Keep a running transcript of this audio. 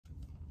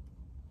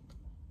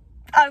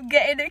I'm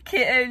getting a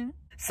kitten.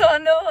 So I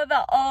know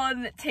that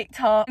on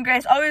TikTok,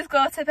 Grace always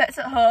goes to Pets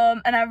at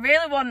Home, and I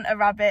really want a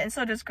rabbit, and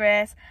so does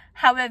Grace.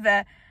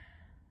 However,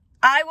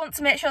 I want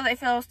to make sure that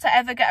if I was to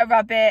ever get a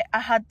rabbit, I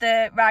had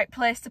the right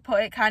place to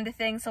put it, kind of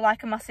thing. So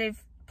like a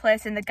massive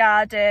place in the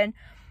garden.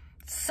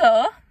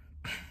 So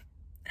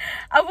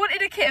I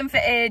wanted a kitten for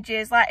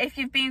ages. Like, if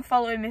you've been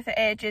following me for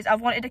ages,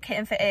 I've wanted a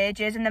kitten for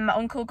ages, and then my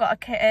uncle got a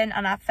kitten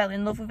and I fell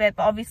in love with it.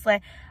 But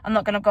obviously I'm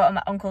not going to go to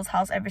my uncle's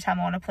house every time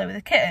I want to play with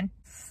a kitten.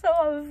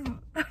 So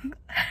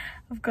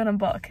I've gone and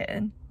bought a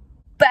kitten.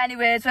 But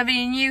anyways, whether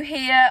you're new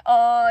here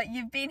or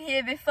you've been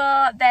here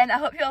before, then I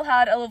hope you all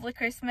had a lovely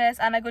Christmas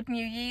and a good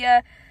New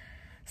Year.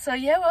 So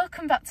yeah,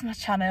 welcome back to my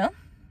channel.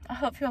 I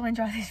hope you all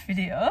enjoy this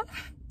video.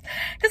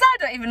 Because I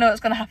don't even know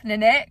what's going to happen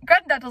in it.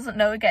 Granddad doesn't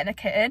know we're getting a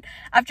kitten.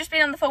 I've just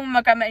been on the phone with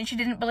my grandma and she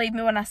didn't believe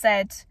me when I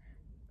said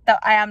that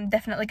I am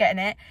definitely getting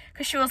it.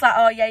 Because she was like,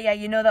 oh yeah,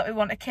 you know that we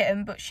want a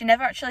kitten. But she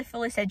never actually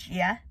fully said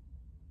yeah.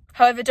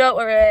 However, don't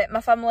worry,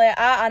 my family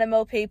are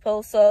animal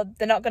people, so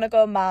they're not going to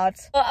go mad.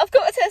 But I've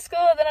got to Tesco,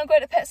 then I'm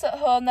going to Pets at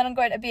Home, then I'm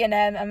going to B&M.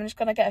 I'm just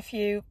going to get a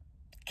few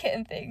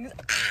kitten things.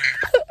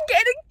 I'm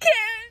getting a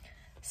kitten!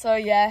 So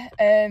yeah,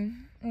 I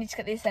need to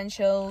get the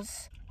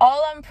essentials.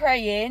 All I'm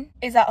praying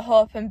is that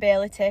Hope and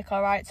Bailey take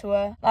alright to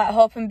her. Like,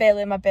 Hope and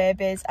Bailey are my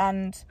babies,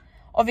 and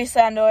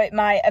obviously I know it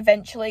might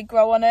eventually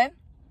grow on her.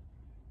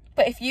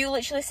 But if you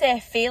literally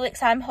say,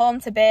 Felix, I'm home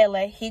to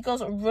Bailey, he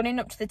goes running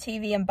up to the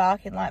TV and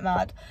barking like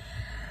mad.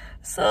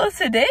 So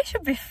today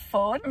should be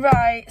fun.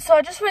 Right, so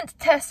I just went to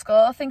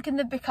Tesco thinking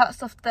there'd be cat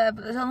stuff there,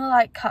 but there's only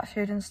like cat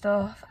food and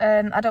stuff.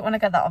 I don't want to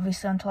get that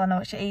obviously until I know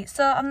what she eats.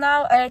 So I'm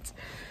now at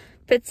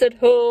Pets at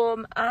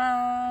Home,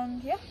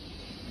 and yeah.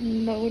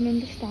 No one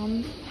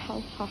understands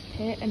how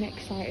happy and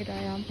excited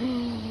I am.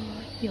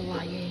 You're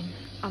lying.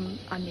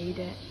 I need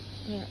it.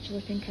 I actually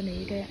think I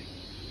need it.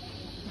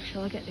 Or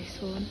shall I get this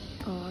one?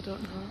 Oh, I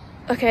don't know.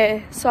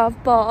 Okay, so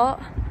I've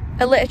bought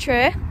a litter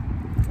tray,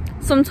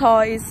 some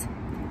toys,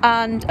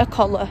 and a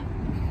collar.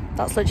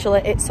 That's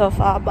literally it so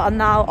far, but I'm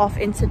now off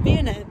into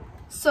B&M.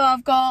 So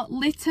I've got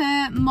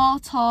litter, more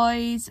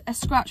toys, a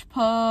scratch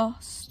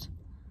post,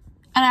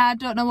 and I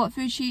don't know what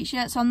food sheets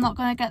yet, so I'm not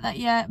going to get that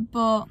yet,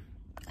 but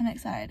I'm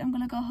excited. I'm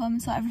going to go home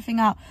and sort everything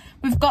out.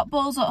 We've got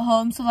bowls at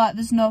home, so like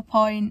there's no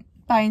point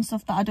buying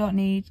stuff that I don't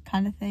need,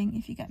 kind of thing,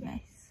 if you get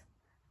me. Yes,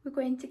 we're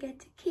going to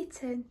get a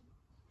kitten.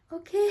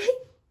 Okay?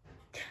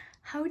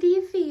 How do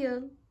you feel?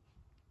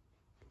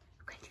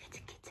 We're going to get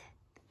a kitten.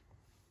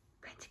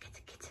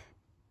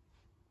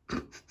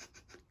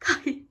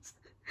 Guys,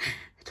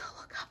 they don't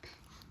look happy.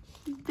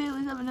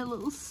 Bailey's having a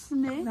little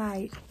sniff.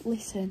 Right,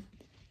 listen.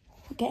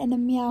 We're getting a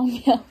meow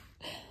meow.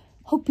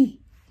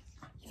 Hubby,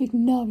 you're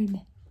ignoring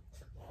me.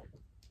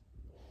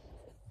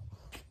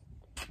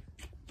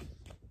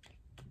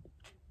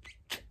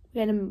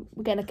 We're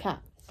getting a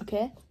cat,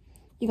 okay?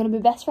 You're going to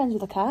be best friends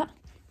with a cat.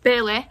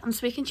 Bailey, I'm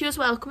speaking to you as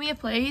well. Come here,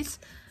 please.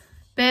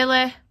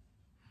 Bailey,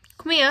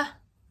 come here.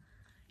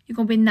 You're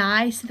going to be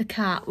nice to the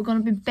cat. We're going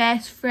to be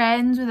best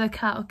friends with the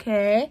cat,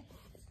 okay?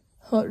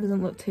 Hope it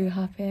doesn't look too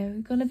happy.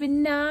 We're going to be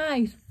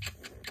nice.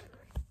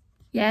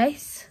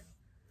 Yes?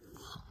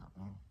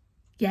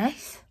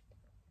 Yes?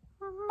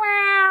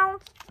 Meow.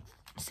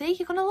 See,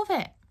 you're going to love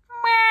it.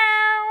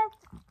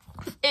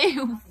 Meow.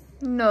 Ew.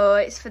 No,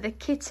 it's for the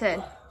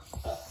kitten.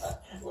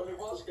 Well, it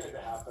was going to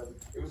happen.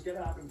 It was going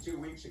to happen 2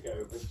 weeks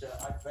ago, but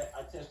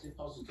I tested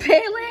positive.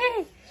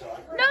 Bailey! So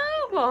No,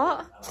 what?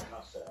 And I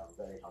must say, I'm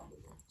very humbled.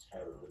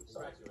 Terribly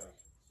excited.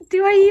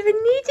 Do I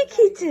even need a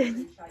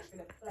kitten?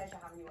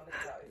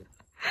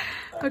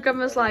 My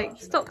grandma's like,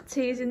 stop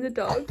teasing the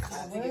dog.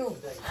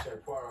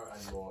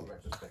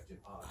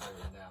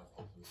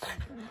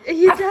 Are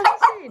you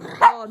dancing?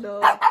 Oh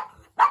no.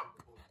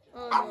 Oh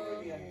no.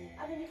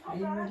 Are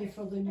you ready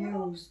for the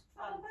news?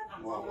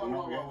 Well, we're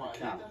not getting a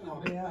cat.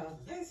 We are.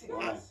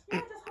 Why?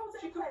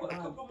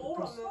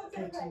 Because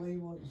Italy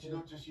wants Did you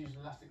not just use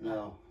elastic?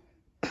 No.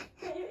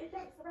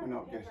 We're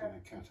not getting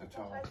a cat at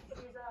all.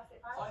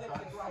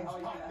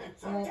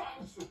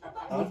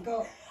 We've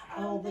got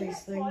all these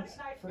things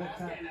for a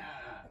cat.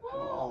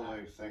 All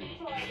those things.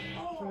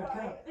 For a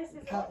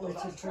cat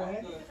litter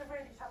tray.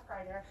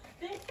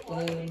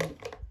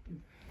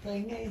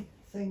 Thingy,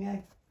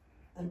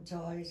 and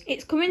toys.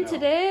 It's coming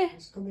today.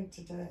 It's coming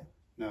today.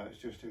 No, it's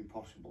just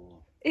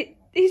impossible. It's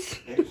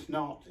It's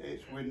not.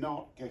 We're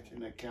not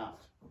getting a cat.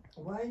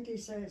 Why do you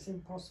say it's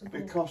impossible?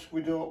 Because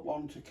we don't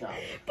want a cat.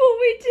 But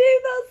we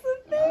do, that's the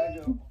I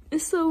thing.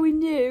 don't. So we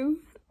knew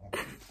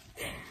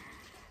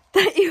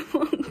that you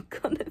weren't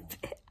gonna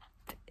be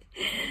happy.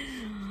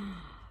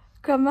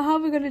 Grandma, how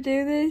are we gonna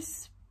do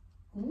this?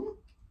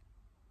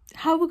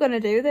 How are we gonna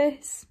do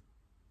this?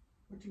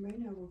 What do you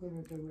mean how we're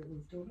going to do it?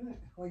 We've done it.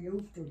 Or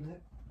you've done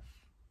it.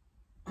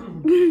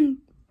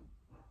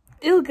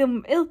 He'll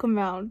come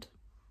round.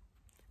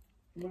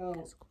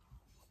 Well,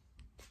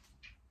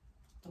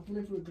 I've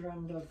lived with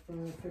Grandad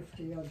for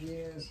 50 odd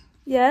years.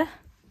 Yeah?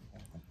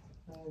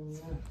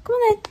 And, Come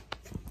on then.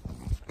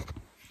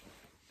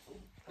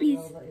 I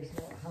know that he's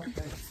not happy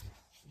with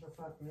the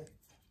fact that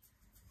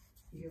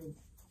you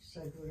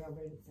said we're having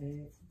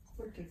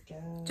a pretty car.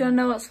 Do you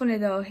know what's funny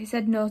though? He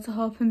said no to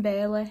Hope and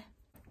Bailey.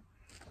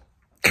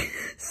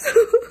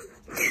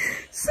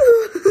 so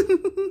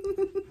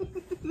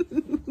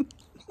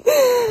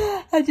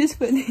I just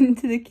went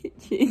into the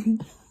kitchen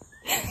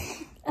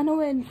and I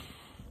went,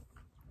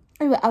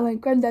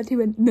 Granddad, he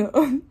went, no.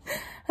 And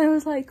I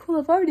was like, well,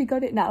 I've already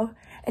got it now.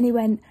 And he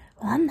went,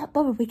 well, I'm not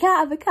bothered, we can't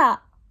have a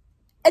cat.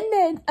 And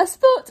then I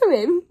spoke to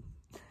him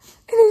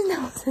and his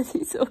nose says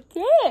it's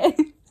okay.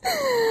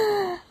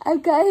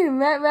 I've got him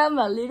right round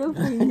my little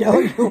finger. No,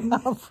 you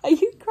have. Are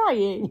you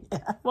crying?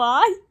 Yeah.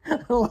 Why?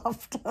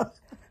 Laughter.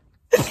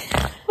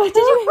 Why did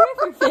you hear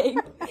everything?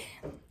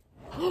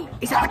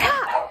 Is that the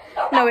cat?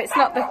 No, it's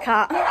not the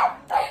cat.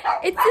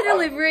 It's the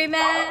delivery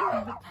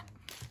man.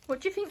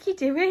 What do you think you're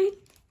doing?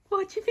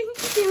 What do you think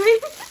you're doing?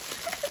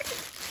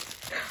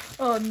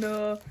 Oh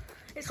no.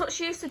 It's what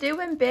she used to do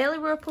when Bailey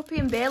were a puppy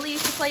and Bailey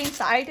used to play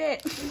inside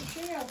it.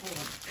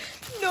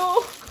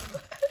 No.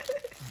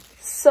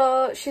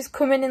 So she's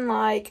coming in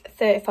like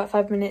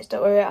 35 minutes,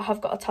 don't worry, I have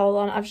got a towel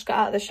on, I've just got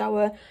out of the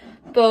shower.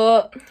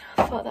 But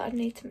I thought that I'd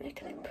need to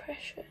make an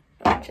impression.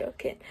 No, I'm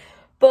joking.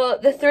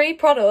 But the 3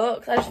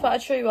 products, I just thought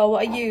I'd show you all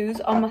what I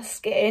use on my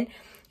skin,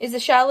 is the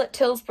Charlotte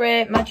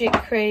Tilbury Magic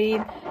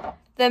Cream,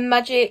 the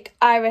Magic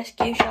Eye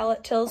Rescue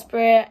Charlotte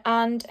Tilbury,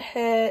 and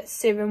her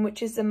serum,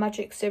 which is the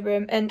Magic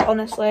Serum. And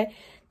honestly,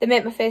 they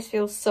make my face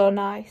feel so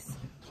nice.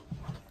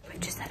 We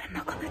just had a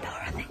knock on the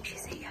door, I think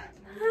she's here.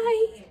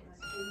 Hi.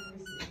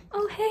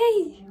 Oh,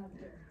 hey.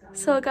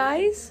 So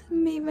guys,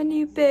 meet my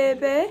new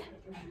baby.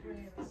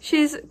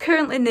 She's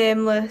currently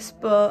nameless,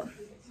 but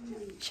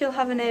she'll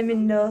have a name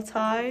in no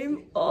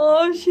time.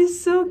 Oh, she's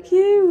so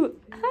cute.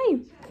 Hi.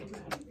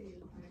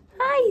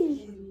 Hi.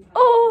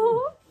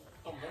 Oh.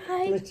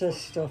 Hi. Glitter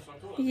stuff.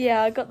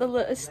 Yeah, I got the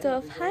little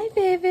stuff. Hi,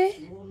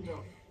 baby.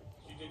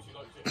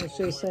 What's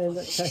she saying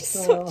that She's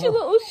such a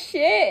little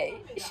shit.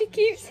 She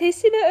keeps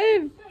hissing at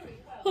him.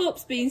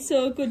 Hope's been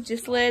so good,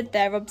 just laid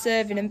there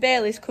observing, and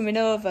Bailey's coming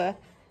over.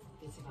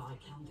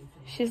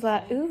 She's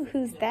like, ooh,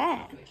 who's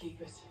that?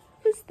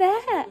 Who's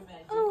that?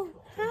 Oh,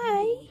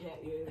 hi.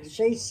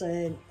 She's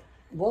saying,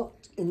 what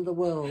in the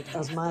world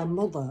has my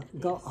mother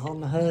got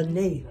on her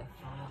knee?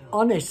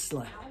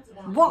 Honestly,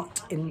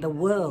 what in the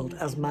world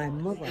has my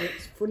mother?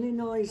 It's funny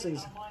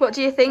noises. What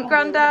do you think,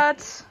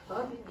 Grandad?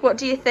 What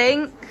do you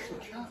think?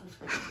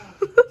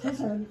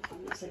 Kitten.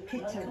 It's a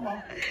kitten.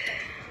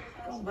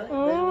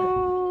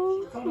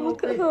 Oh,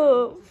 look at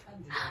Hope.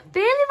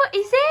 Bailey, what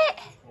is it?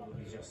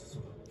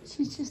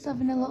 She's just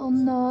having a little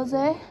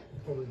nosy.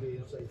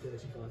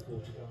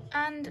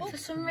 And for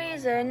some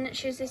reason,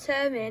 she's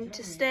determined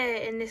to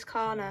stay in this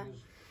corner.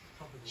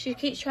 She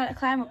keeps trying to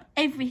climb up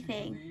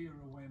everything.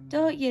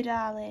 Don't you,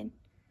 darling?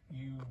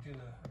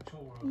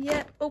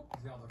 Yep. Oh.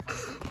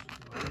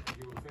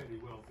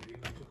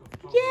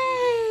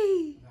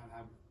 Yay!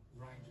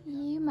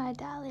 You, my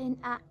darling,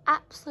 are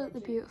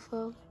absolutely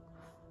beautiful.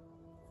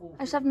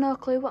 I just have no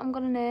clue what I'm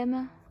going to name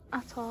her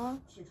at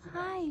all.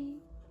 Hi.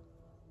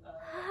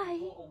 Hi.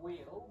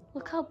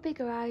 Look how big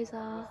her eyes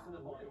are.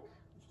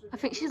 I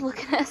think she's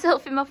looking at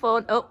herself in my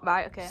phone. Oh,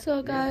 right, okay.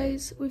 So,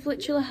 guys, we've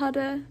literally had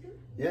her.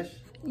 Yes.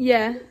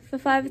 Yeah, for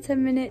 5 or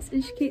 10 minutes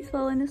and she keeps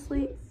falling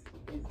asleep.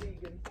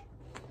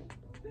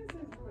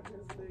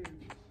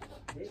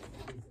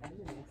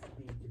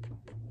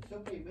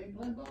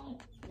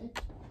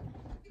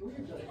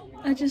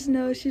 I just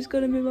know she's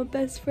gonna be my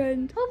best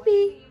friend.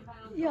 Hobby,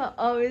 you're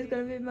always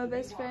gonna be my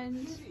best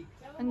friend.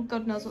 And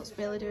God knows what's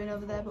Bailey doing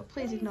over there, but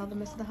please ignore the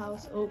mess of the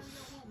house. Oh,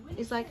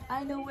 he's like,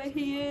 I know where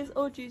he is.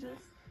 Oh, Jesus.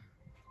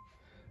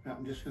 No,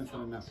 I'm just going to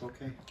try a nap,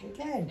 okay?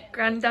 Again.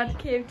 Granddad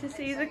came to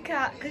see the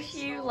cat because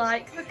you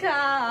like the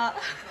cat.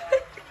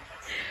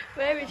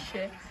 Where is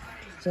she?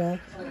 So,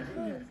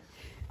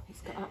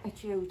 It's got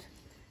attitude.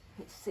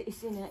 It's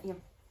in at you.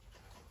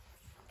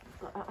 It's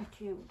got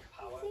attitude.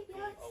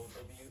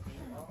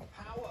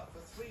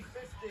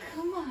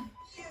 Come on.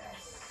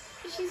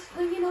 She's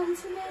clinging on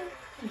to me.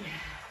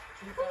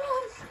 Come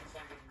on.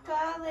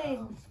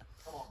 Darling.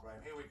 Come on,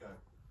 Graham, here we go.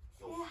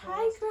 Yeah,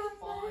 hi,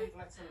 Grandma.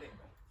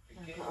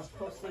 Got a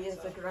pussy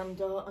as a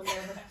granddaughter now.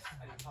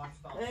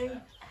 Hey,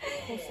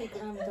 pussy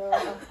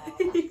granddaughter.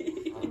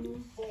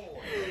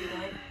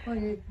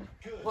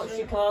 What's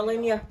she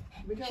calling you?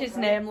 She's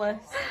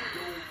nameless.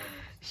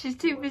 She's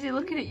too busy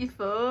looking at your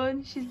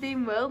phone. She's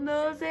being well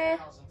nosy.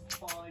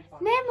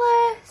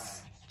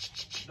 Nameless.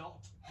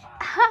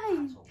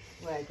 Hi.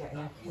 We're getting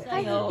her.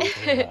 Hi.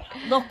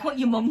 Look what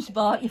your mum's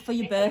bought you for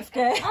your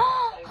birthday.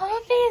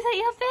 Hope, is that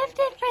your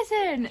birthday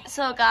present?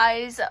 So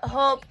guys,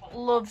 Hope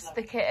loves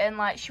the kitten.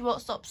 Like, she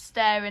won't stop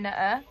staring at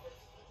her.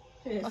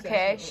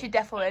 Okay, she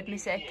definitely heard me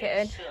say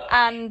kitten.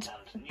 And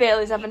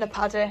Bailey's having a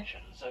paddy.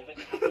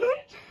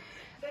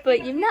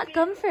 But you've not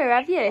gone for her,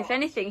 have you? If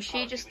anything,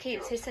 she just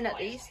keeps hissing at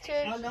these two.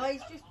 Oh no,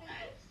 he's just...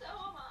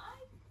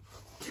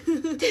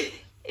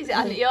 Is it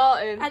Auntie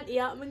Autumn? Auntie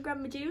Autumn and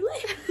Grandma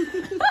Julie.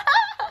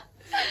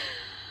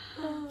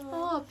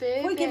 Oh,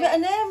 baby. We give it a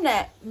name,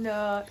 Nick.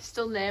 No, it's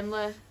still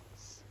nameless.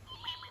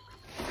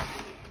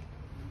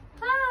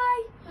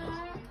 Hi.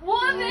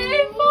 Woman.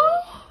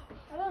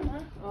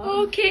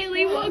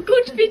 Kaylee, what a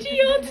good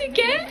video to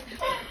get.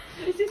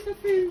 Is this a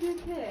food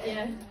and cake?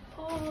 Yeah.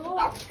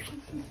 Oh.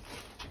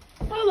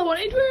 All I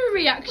wanted were a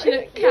reaction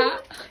at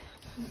cat.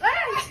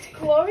 It's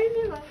clawing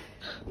me, like.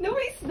 No,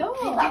 it's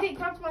not. Did it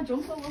grab my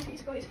jumper? Look,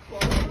 it's got his claw.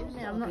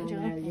 Yeah, I'm not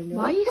joking.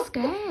 Why are you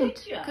scared?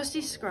 Because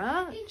he's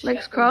scratched.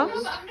 Legs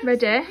crossed.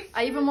 Ready?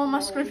 I even wore my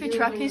scruffy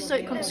trackies so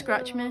it couldn't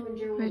scratch me.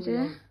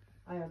 Ready?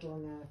 I had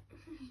long hair.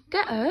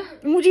 Get her.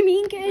 What do you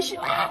mean, Kish?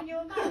 You're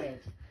married?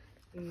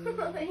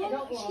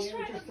 Not long, just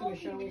for your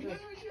shoulders.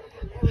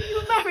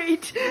 You're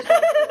married.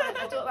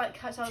 I don't like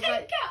cats.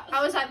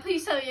 I was like,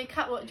 please tell your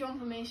cat what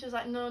jump on me. She was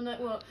like, no, it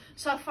won't.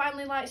 So I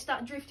finally like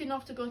start drifting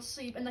off to go to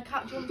sleep, and the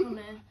cat jumped on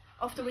me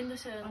off the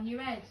windowsill. On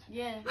your head?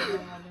 Yeah.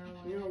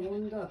 No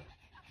wonder.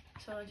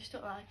 So I just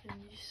don't like it,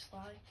 and you just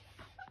like.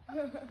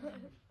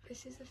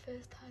 This is the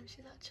first time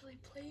she's actually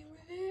playing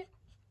with it.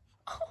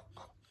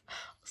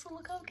 So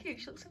look how cute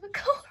she looks with a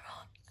collar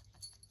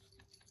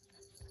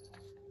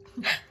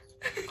on.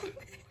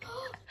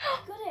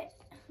 Got it.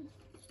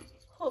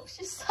 Hope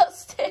she starts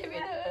staring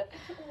at her.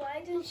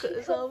 Why didn't she Look at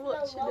us cut all the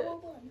watching lower it.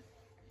 one?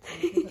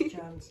 Give it a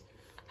chance.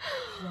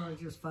 So I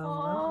just found that,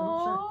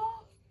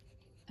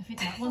 haven't I think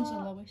that one's the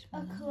lowest A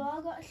one.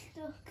 claw got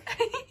stuck.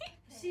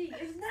 See,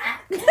 isn't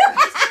that?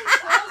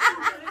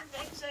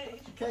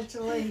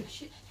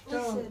 Kaylee,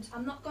 don't.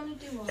 I'm not gonna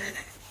do one.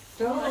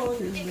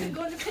 Don't. It could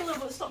go on the pillow,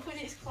 but stop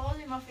putting its claws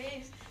in my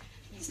face.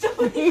 Stop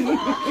put the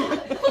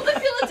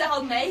pillow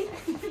down, mate.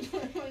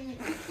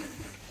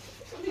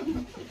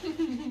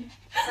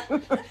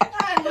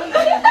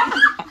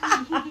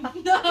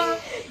 No,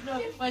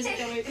 where's it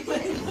going?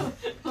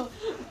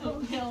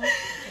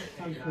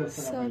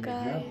 So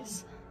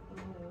guys,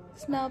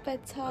 it's now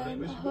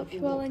bedtime. I hope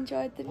you all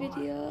enjoyed the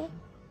video.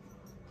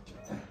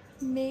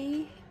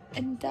 Me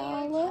and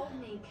Darla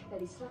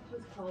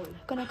are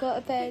gonna go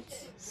to bed.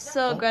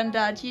 So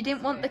Grandad, you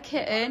didn't want the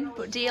kitten,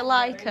 but do you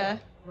like her?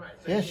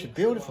 Yeah, she's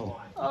beautiful.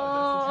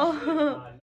 Oh.